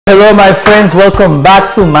Hello my friends, welcome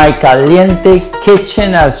back to my caliente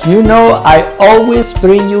kitchen. As you know, I always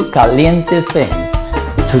bring you caliente things.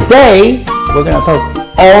 Today, we're going to talk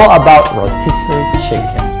all about rotisserie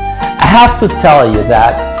chicken. I have to tell you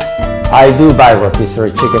that I do buy rotisserie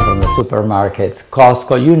chicken from the supermarkets,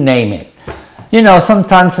 Costco, you name it. You know,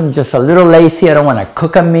 sometimes I'm just a little lazy, I don't want to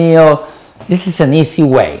cook a meal. This is an easy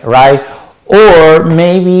way, right? Or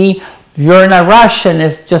maybe you're in a rush and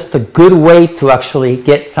it's just a good way to actually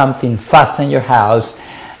get something fast in your house,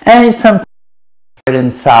 and it's something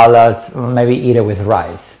in salads, maybe eat it with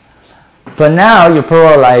rice. But now you're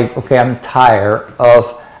probably like, okay, I'm tired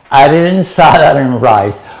of adding in salad and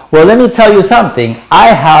rice. Well, let me tell you something. I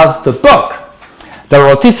have the book, the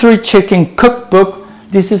Rotisserie Chicken Cookbook.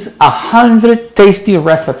 This is 100 tasty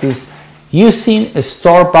recipes using a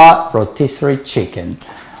store-bought rotisserie chicken.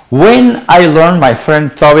 When I learned my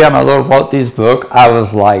friend Toby Amidor wrote this book, I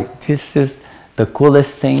was like, this is the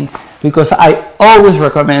coolest thing, because I always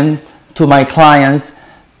recommend to my clients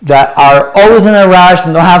that are always in a rush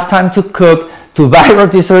and don't have time to cook to buy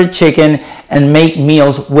rotisserie chicken and make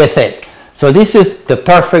meals with it. So this is the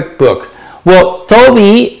perfect book. Well,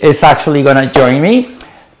 Toby is actually going to join me.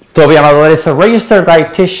 Toby Amidor is a registered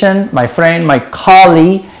dietitian, my friend, my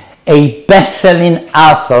colleague, a best-selling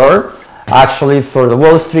author. Actually, for the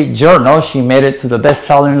Wall Street Journal, she made it to the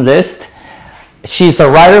best-selling list. She's a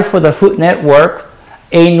writer for the Food Network,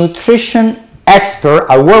 a nutrition expert,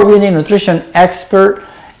 award-winning nutrition expert,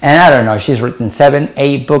 and I don't know, she's written 7,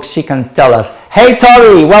 8 books. She can tell us. Hey,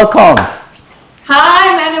 Toby, welcome.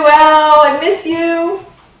 Hi, Manuel. I miss you.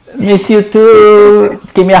 Miss you too.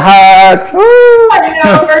 Give me a hug. Woo. I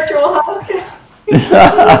know, virtual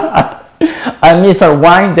hug. I miss our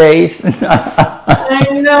wine days.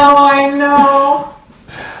 I know.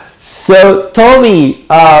 So, Toby,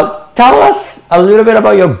 tell us a little bit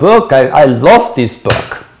about your book. I love this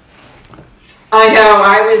book. I know.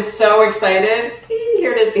 I was so excited.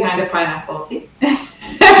 Here it is behind a pineapple. See? And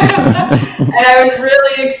I was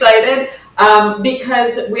really excited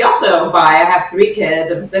because we also buy. I have 3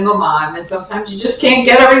 kids. I'm a single mom, and sometimes you just can't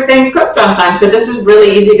get everything cooked on time. So this is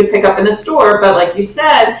really easy to pick up in the store. But like you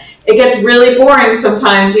said, it gets really boring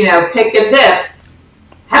sometimes. You know, pick and dip.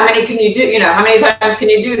 How many can you do? You know, how many times can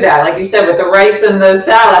you do that? Like you said, with the rice and the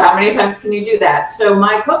salad, how many times can you do that? So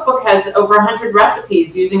my cookbook has over 100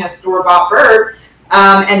 recipes using a store-bought bird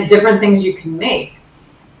and different things you can make.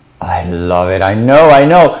 I love it. I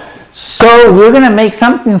know. So we're gonna make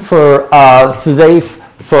something for today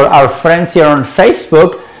for our friends here on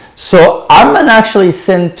Facebook. So I'm gonna actually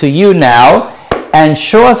send to you now and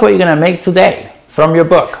show us what you're gonna make today from your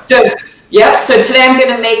book. Yep, so today I'm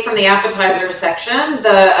going to make from the appetizer section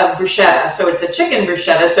the bruschetta. So it's a chicken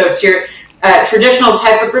bruschetta, so it's your traditional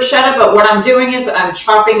type of bruschetta, but what I'm doing is I'm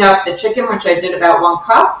chopping up the chicken, which I did about 1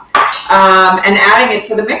 cup, and adding it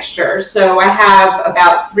to the mixture. So I have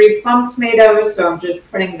about 3 plum tomatoes, so I'm just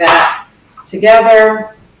putting that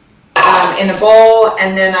together in a bowl,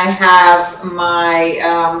 and then I have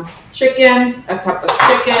my chicken, a cup of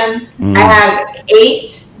chicken. I have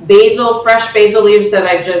 8 fresh basil leaves that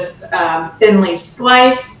I just thinly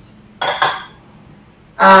sliced.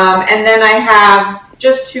 And then I have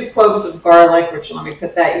just 2 cloves of garlic, which let me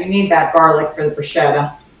put that. You need that garlic for the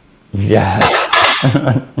bruschetta. Yes.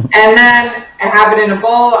 And then I have it in a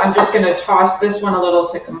bowl. I'm just going to toss this one a little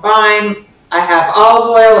to combine. I have olive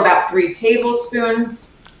oil, about 3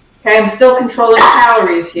 tablespoons. Okay, I'm still controlling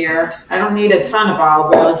calories here. I don't need a ton of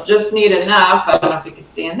olive oil. I just need enough. I don't know if you can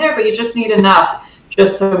see in there, but you just need enough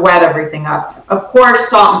just to wet everything up. Of course,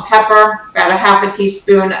 salt and pepper, about a ½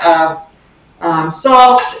 teaspoon of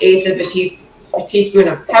salt, 1/8 of a teaspoon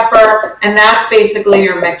of pepper, and that's basically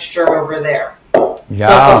your mixture over there.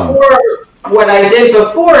 Yeah. What I did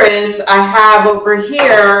before is I have over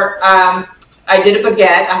here, I did a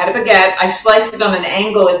baguette. I had a baguette. I sliced it on an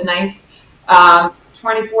angle as nice,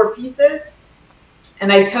 24 pieces. And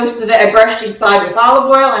I toasted it. I brushed each side with olive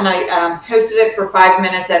oil, and I toasted it for 5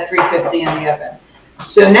 minutes at 350 in the oven.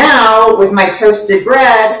 So now, with my toasted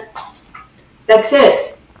bread, that's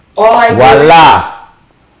it. All I do Voila!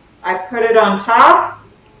 I put it on top,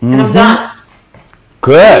 and I'm done.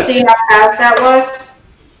 Good. See how fast that was?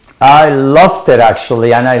 I loved it,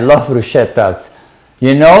 actually, and I love bruschettas.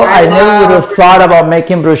 You know, I never would have thought about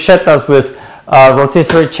making bruschettas with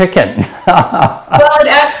rotisserie chicken. Well, it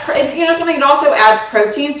adds, you know, something. It also adds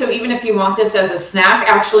protein. So even if you want this as a snack,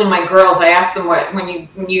 actually, my girls, I asked them when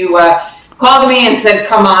you called me and said,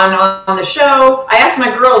 come on the show. I asked my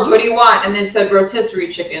girls, what do you want? And they said rotisserie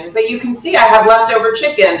chicken. But you can see I have leftover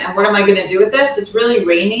chicken. And what am I going to do with this? It's really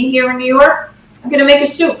rainy here in New York. I'm going to make a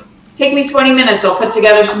soup. Take me 20 minutes. I'll put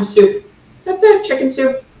together some soup. That's it, chicken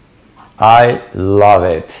soup. I love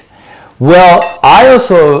it. Well, I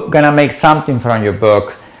also gonna make something from your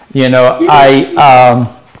book. You know, I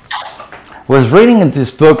was reading in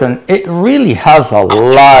this book, and it really has a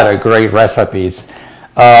lot of great recipes.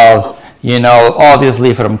 You know,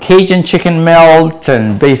 obviously from Cajun chicken melt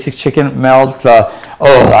and basic chicken melt.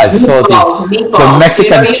 I saw this the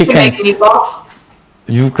Mexican chicken.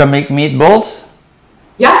 You can make meatballs?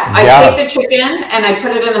 Yeah, I take the chicken and I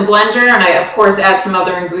put it in the blender, and I of course add some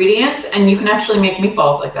other ingredients, and you can actually make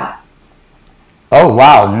meatballs like that. Oh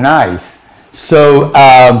wow, nice. So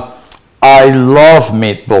I love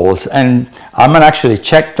meatballs, and I'm gonna actually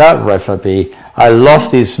check that recipe. I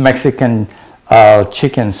love this Mexican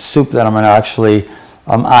chicken soup that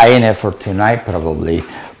I'm eyeing it for tonight probably.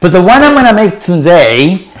 But the one I'm gonna make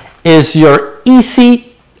today is your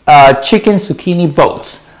easy chicken zucchini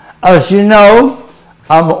boats. As you know,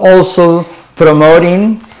 I'm always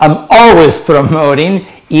promoting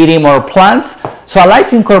eating more plants. So I like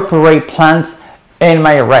to incorporate plants in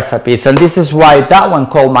my recipes, and this is why that one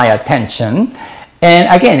called my attention. And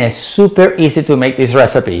again, it's super easy to make this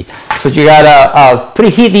recipe. So you gotta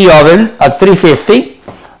preheat the oven at 350.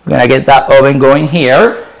 We're gonna get that oven going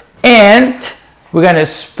here, and we're gonna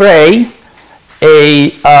spray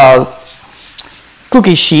a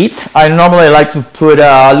cookie sheet. I normally like to put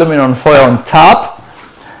aluminum foil on top.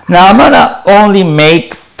 Now I'm gonna only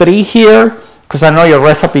make 3 here because I know your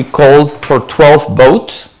recipe called for 12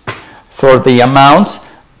 boats for the amounts.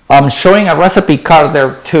 I'm showing a recipe card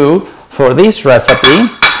there too for this recipe.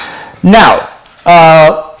 Now,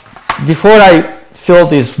 before I fill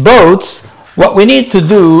these boats, what we need to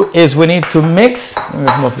do is we need to mix,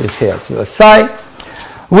 let me move this here to the side.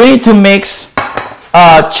 We need to mix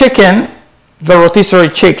chicken, the rotisserie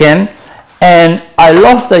chicken, and I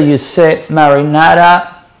love that you said marinara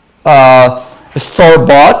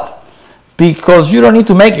store-bought, because you don't need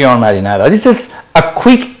to make your own marinara. This is a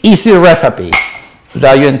quick, easy recipe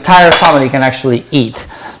that your entire family can actually eat.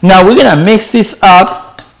 Now we're gonna mix this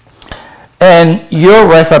up, and your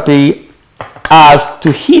recipe asks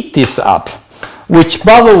to heat this up, which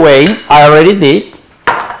by the way, I already did.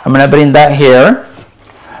 I'm gonna bring that here.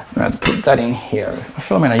 I'm gonna put that in here.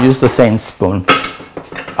 Actually, I'm gonna use the same spoon.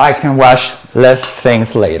 I can wash less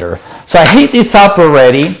things later. So I heat this up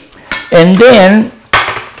already, and then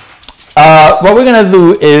what we're gonna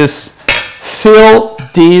do is fill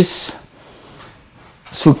these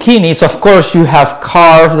zucchinis. Of course, you have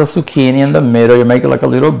carved the zucchini in the middle. You make it like a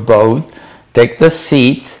little boat. Take the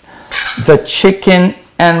seed, the chicken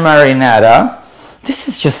and marinara. This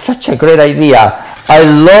is just such a great idea. I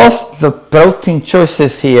love the protein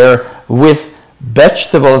choices here with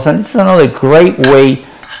vegetables, and this is another great way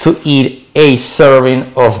to eat a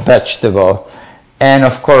serving of vegetable. And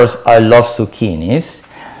of course, I love zucchinis.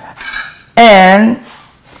 And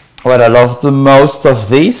what I love the most of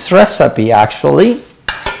this recipe actually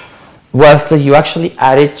was that you actually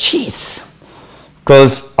added cheese,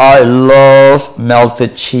 because I love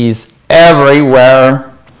melted cheese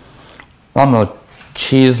everywhere. I'm a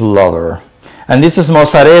cheese lover. And this is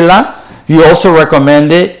mozzarella. You also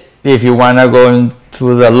recommend it if you want to go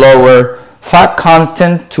into the lower fat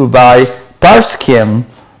content to buy parskim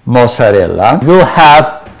mozzarella. You'll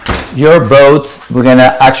have your boats. We're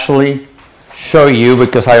gonna actually show you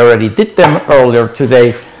because I already did them earlier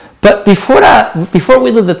today. But before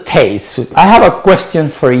we do the taste, I have a question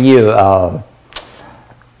for you,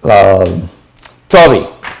 Toby,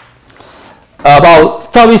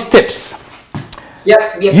 about Toby's tips.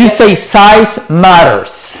 Yep. You say size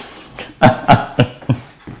matters.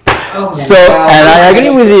 So, and I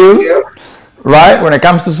agree with you, right? When it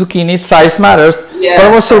comes to zucchini, size matters. Yeah, but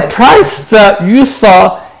I was surprised that you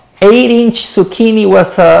thought 8-inch zucchini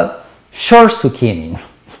was a short zucchini.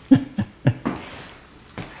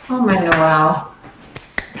 Oh my Noel.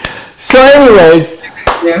 So anyways,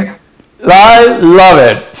 I love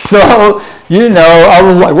it. So, you know, I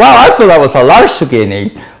was like, wow, I thought that was a large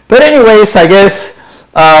zucchini. But anyways, I guess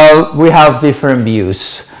we have different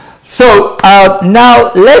views. So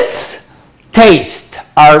now let's taste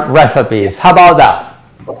our recipes. How about that?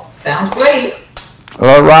 Sounds great.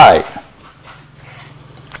 All right.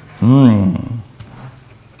 Mmm.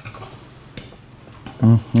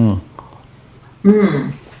 Mm-hmm.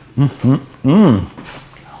 Mmm. Mm-hmm. Mmm.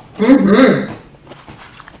 Mm-hmm.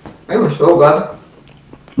 It was so good.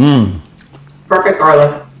 Mmm. Perfect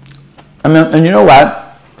garlic. I mean, and you know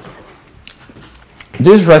what?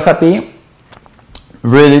 This recipe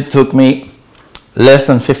really took me less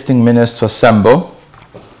than 15 minutes to assemble.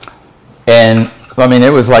 And I mean,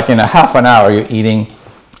 it was like in a half an hour, you're eating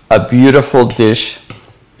a beautiful dish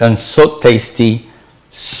and so tasty,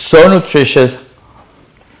 so nutritious.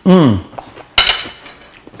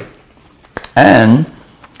 And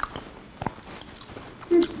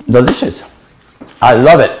delicious. I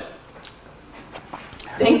love it.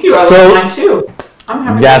 Thank you. I love mine too. I'm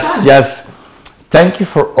having yes, fun. yes. Thank you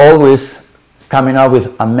for always coming up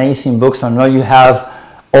with amazing books. I know you have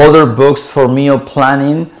other books for meal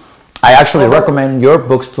planning. I actually recommend your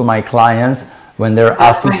books to my clients when they're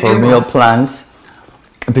asking for meal plans,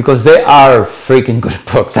 because they are freaking good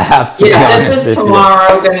books. I have to be honest this is with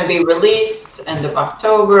tomorrow going to be released, end of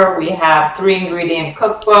October. We have 3-ingredient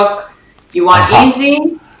cookbook. You want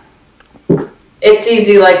easy? It's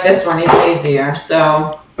easy like this one. It's easier.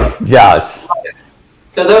 So yes.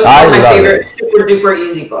 So those are my favorite super duper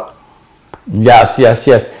easy books. Yes, yes,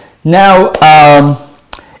 yes. Now,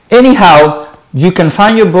 anyhow, you can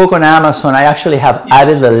find your book on Amazon. I actually have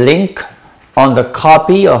added a link on the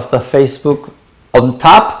copy of the Facebook on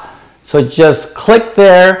top. So just click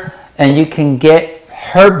there and you can get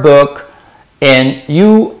her book, and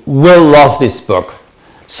you will love this book.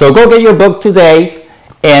 So go get your book today.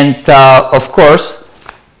 And of course,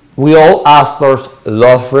 we all authors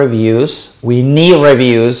love reviews. We need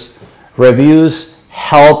reviews. Reviews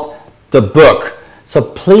help the book. So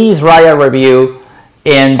please write a review.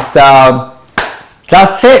 And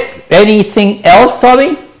that's it. Anything else,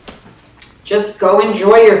 Toby? Just go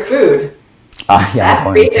enjoy your food. That's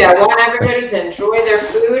basically, I want everybody to enjoy their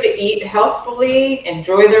food, eat healthfully,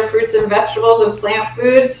 enjoy their fruits and vegetables and plant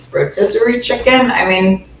foods, rotisserie chicken. I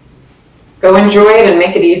mean, go enjoy it and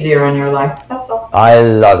make it easier on your life. That's all. I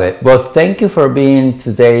love it. Well, thank you for being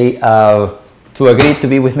today, to agree to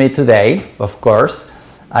be with me today, of course.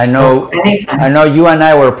 I know you and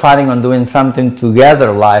I were planning on doing something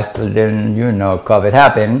together live, but then, you know, COVID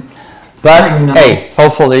happened. But hey,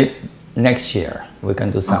 hopefully next year we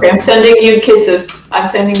can do something. Okay, I'm sending you kisses. I'm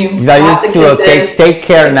sending you lots of kisses. Okay, take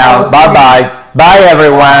care now. Bye-bye. Bye,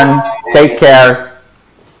 everyone. Take care.